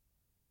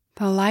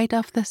The light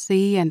of the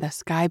sea and the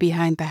sky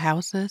behind the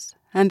houses,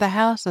 and the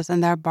houses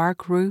and their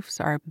bark roofs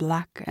are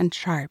black and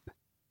sharp,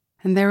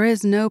 and there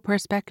is no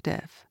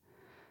perspective.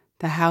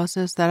 The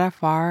houses that are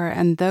far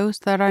and those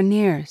that are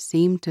near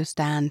seem to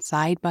stand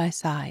side by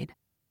side,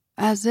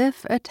 as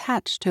if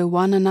attached to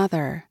one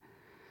another,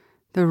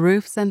 the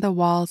roofs and the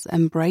walls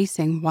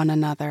embracing one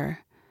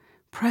another,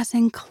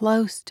 pressing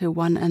close to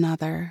one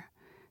another,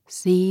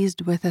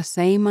 seized with the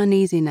same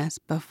uneasiness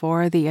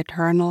before the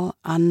eternal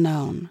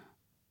unknown.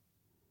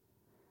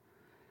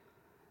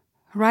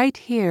 Right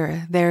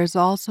here there's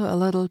also a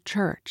little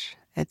church,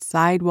 its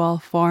side wall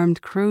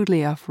formed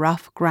crudely of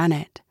rough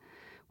granite,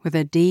 with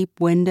a deep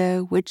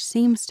window which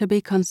seems to be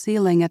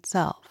concealing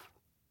itself.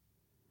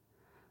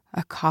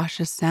 A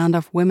cautious sound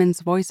of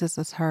women's voices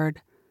is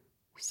heard,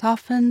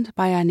 softened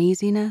by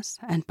uneasiness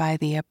and by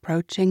the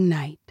approaching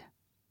night.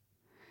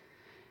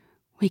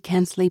 We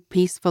can sleep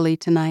peacefully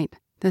tonight.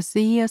 The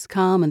sea is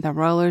calm and the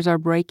rollers are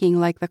breaking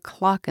like the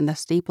clock in the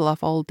steeple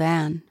of Old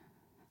Dan.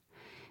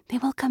 They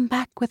will come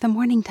back with the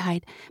morning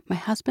tide. My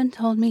husband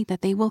told me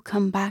that they will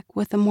come back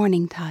with the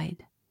morning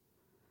tide.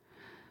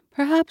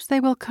 Perhaps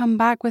they will come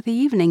back with the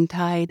evening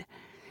tide.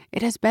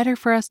 It is better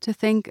for us to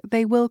think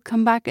they will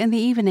come back in the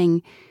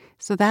evening,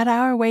 so that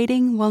our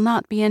waiting will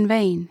not be in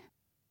vain.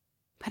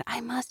 But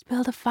I must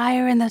build a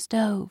fire in the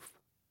stove.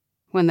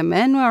 When the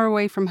men are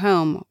away from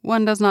home,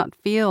 one does not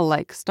feel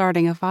like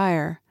starting a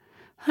fire.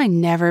 I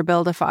never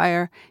build a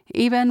fire,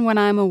 even when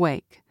I'm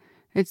awake.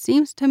 It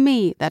seems to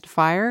me that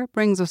fire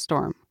brings a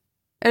storm.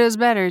 It is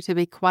better to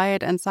be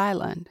quiet and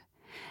silent.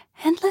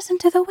 And listen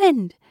to the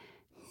wind.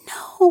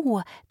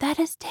 No, that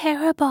is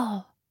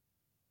terrible.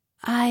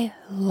 I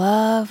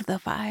love the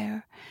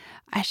fire.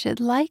 I should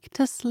like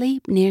to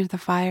sleep near the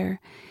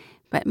fire,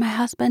 but my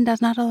husband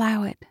does not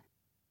allow it.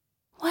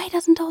 Why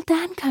doesn't old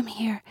Dan come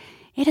here?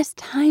 It is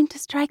time to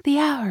strike the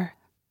hour.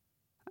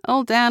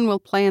 Old Dan will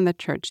play in the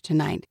church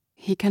tonight.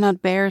 He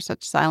cannot bear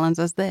such silence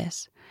as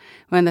this.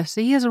 When the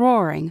sea is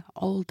roaring,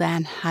 old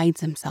Dan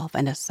hides himself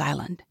and is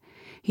silent.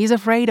 He's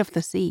afraid of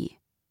the sea.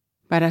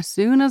 But as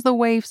soon as the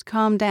waves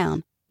calm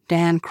down,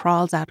 Dan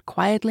crawls out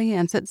quietly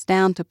and sits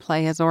down to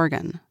play his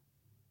organ.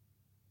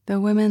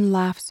 The women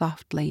laugh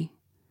softly.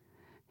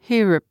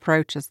 He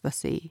reproaches the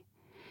sea.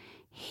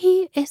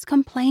 He is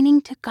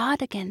complaining to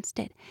God against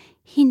it.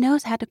 He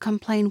knows how to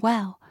complain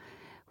well.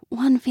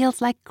 One feels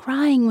like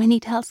crying when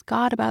he tells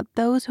God about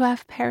those who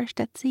have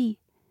perished at sea.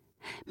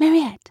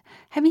 Mariette,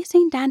 have you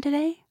seen Dan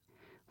today?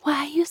 Why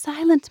are you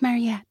silent,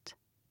 Mariette?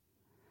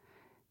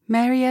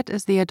 Mariette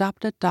is the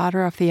adopted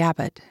daughter of the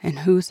abbot, in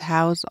whose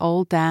house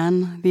old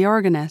Dan, the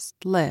organist,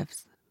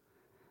 lives.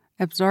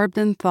 Absorbed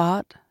in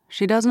thought,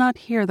 she does not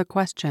hear the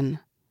question.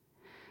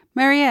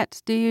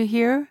 Mariette, do you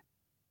hear?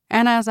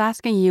 Anna is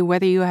asking you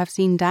whether you have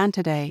seen Dan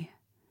today.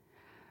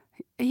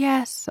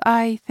 Yes,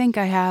 I think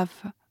I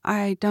have.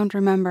 I don't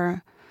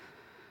remember.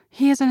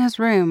 He is in his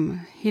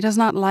room. He does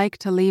not like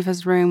to leave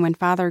his room when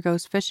father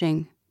goes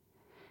fishing.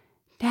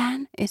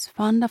 Dan is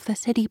fond of the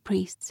city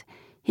priests.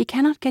 He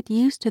cannot get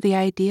used to the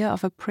idea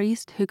of a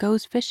priest who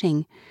goes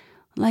fishing,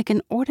 like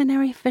an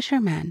ordinary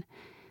fisherman,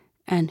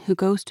 and who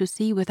goes to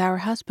sea with our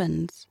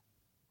husbands.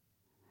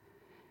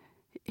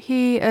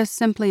 He is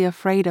simply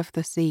afraid of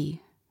the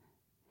sea.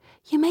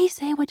 You may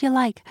say what you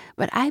like,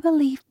 but I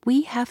believe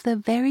we have the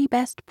very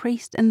best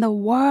priest in the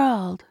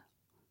world.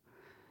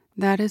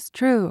 That is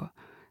true.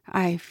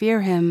 I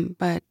fear him,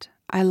 but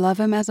I love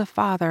him as a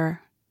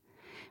father.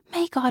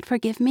 May God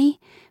forgive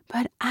me,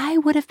 but I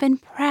would have been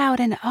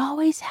proud and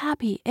always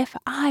happy if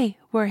I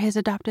were his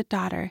adopted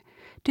daughter.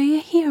 Do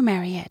you hear,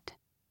 Mariette?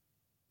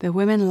 The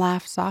women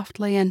laugh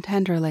softly and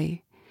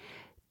tenderly.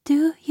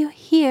 Do you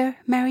hear,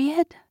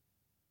 Mariette?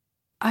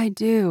 I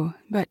do,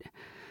 but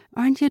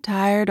aren't you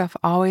tired of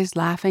always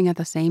laughing at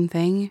the same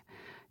thing?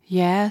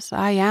 Yes,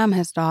 I am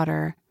his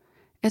daughter.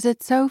 Is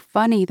it so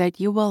funny that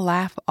you will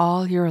laugh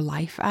all your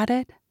life at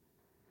it?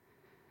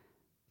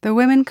 The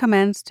women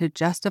commence to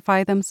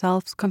justify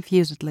themselves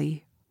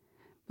confusedly,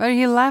 but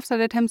he laughs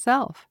at it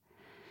himself.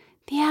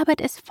 The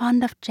abbot is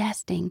fond of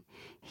jesting.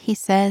 He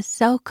says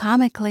so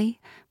comically,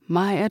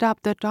 "My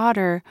adopted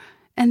daughter,"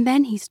 and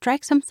then he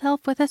strikes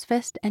himself with his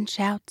fist and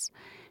shouts,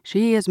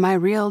 "She is my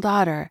real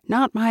daughter,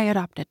 not my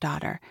adopted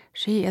daughter.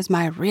 She is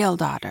my real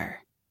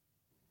daughter."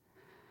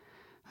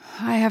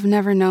 I have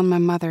never known my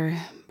mother,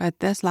 but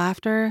this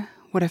laughter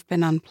would have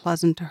been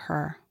unpleasant to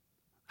her.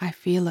 I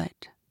feel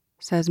it,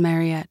 says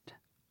Mariette.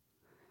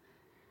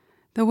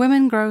 The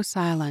women grow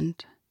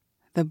silent.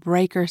 The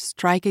breakers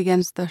strike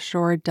against the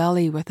shore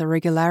dully with the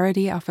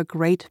regularity of a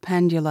great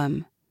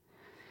pendulum.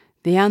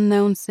 The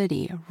unknown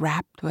city,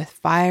 wrapped with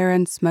fire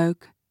and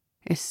smoke,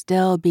 is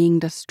still being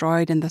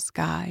destroyed in the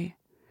sky.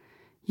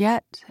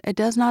 Yet it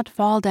does not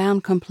fall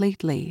down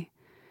completely,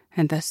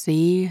 and the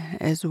sea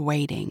is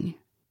waiting.